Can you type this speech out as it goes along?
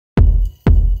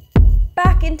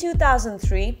Back in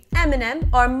 2003, Eminem,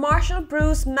 or Marshall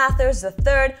Bruce Mathers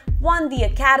III, won the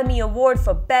Academy Award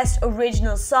for Best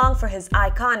Original Song for his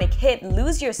iconic hit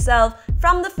Lose Yourself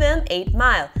from the film 8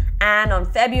 Mile. And on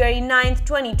February 9,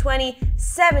 2020,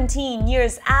 17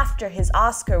 years after his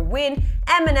Oscar win,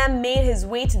 Eminem made his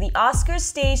way to the Oscars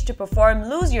stage to perform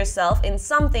Lose Yourself in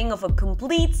something of a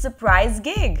complete surprise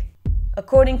gig.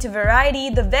 According to Variety,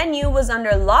 the venue was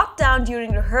under lockdown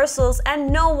during rehearsals and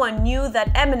no one knew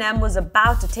that Eminem was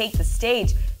about to take the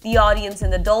stage. The audience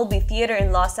in the Dolby Theater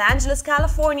in Los Angeles,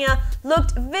 California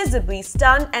looked visibly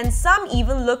stunned and some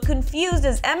even looked confused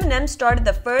as Eminem started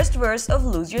the first verse of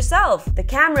Lose Yourself. The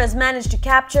cameras managed to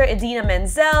capture Idina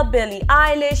Menzel, Billie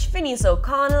Eilish, Phineas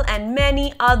O'Connell and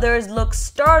many others look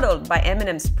startled by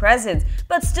Eminem's presence,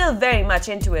 but still very much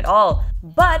into it all.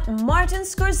 But Martin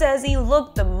Scorsese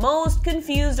looked the most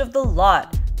confused of the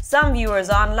lot. Some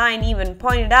viewers online even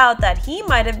pointed out that he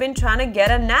might have been trying to get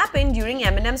a nap in during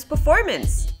Eminem's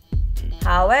performance.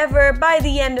 However, by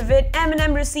the end of it,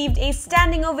 Eminem received a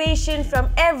standing ovation from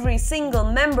every single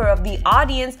member of the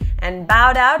audience and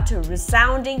bowed out to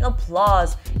resounding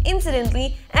applause.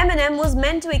 Incidentally, Eminem was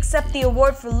meant to accept the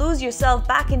award for Lose Yourself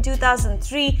back in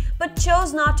 2003 but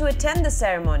chose not to attend the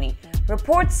ceremony.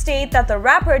 Reports state that the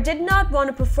rapper did not want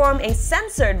to perform a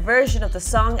censored version of the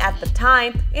song at the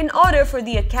time in order for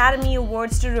the Academy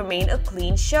Awards to remain a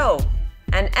clean show.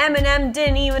 And Eminem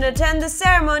didn't even attend the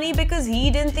ceremony because he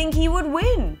didn't think he would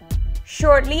win.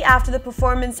 Shortly after the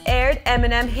performance aired,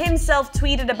 Eminem himself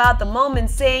tweeted about the moment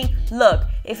saying, "Look,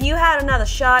 if you had another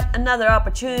shot, another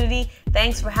opportunity,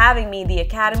 thanks for having me, the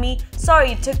Academy.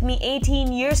 Sorry it took me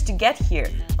 18 years to get here."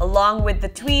 Along with the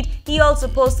tweet, he also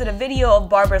posted a video of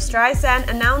Barbra Streisand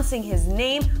announcing his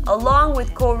name along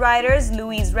with co-writers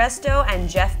Louise Resto and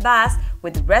Jeff Bass,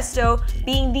 with Resto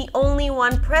being the only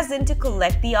one present to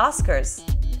collect the Oscars.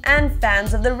 And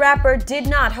fans of the rapper did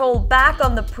not hold back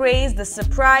on the praise, the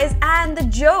surprise, and the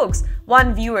jokes.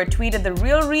 One viewer tweeted the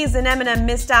real reason Eminem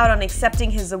missed out on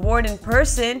accepting his award in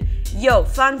person. Yo,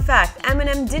 fun fact,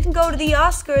 Eminem didn't go to the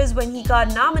Oscars when he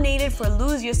got nominated for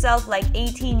Lose Yourself like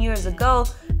 18 years ago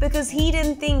because he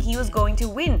didn't think he was going to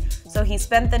win. So he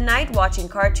spent the night watching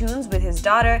cartoons with his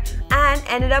daughter and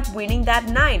ended up winning that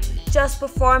night. Just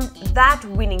performed that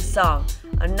winning song.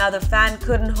 Another fan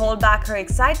couldn't hold back her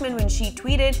excitement when she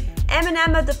tweeted,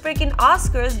 "Eminem at the freaking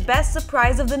Oscars, best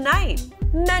surprise of the night."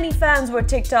 Many fans were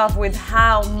ticked off with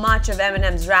how much of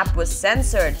Eminem's rap was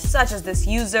censored, such as this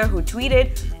user who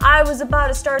tweeted, "I was about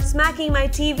to start smacking my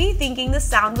TV thinking the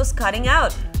sound was cutting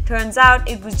out. Turns out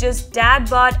it was just dad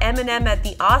bod Eminem at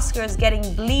the Oscars getting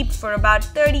bleeped for about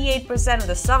 38% of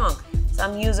the song."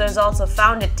 Some users also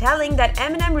found it telling that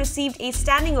Eminem received a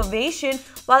standing ovation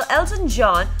while Elton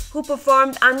John, who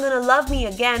performed I'm Gonna Love Me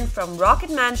Again from Rocket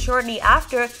Man shortly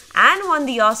after and won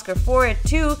the Oscar for it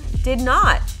too, did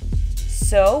not.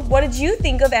 So, what did you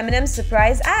think of Eminem's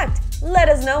surprise act? Let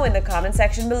us know in the comment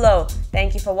section below.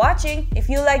 Thank you for watching. If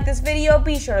you like this video,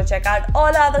 be sure to check out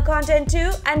all our other content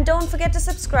too and don't forget to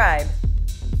subscribe.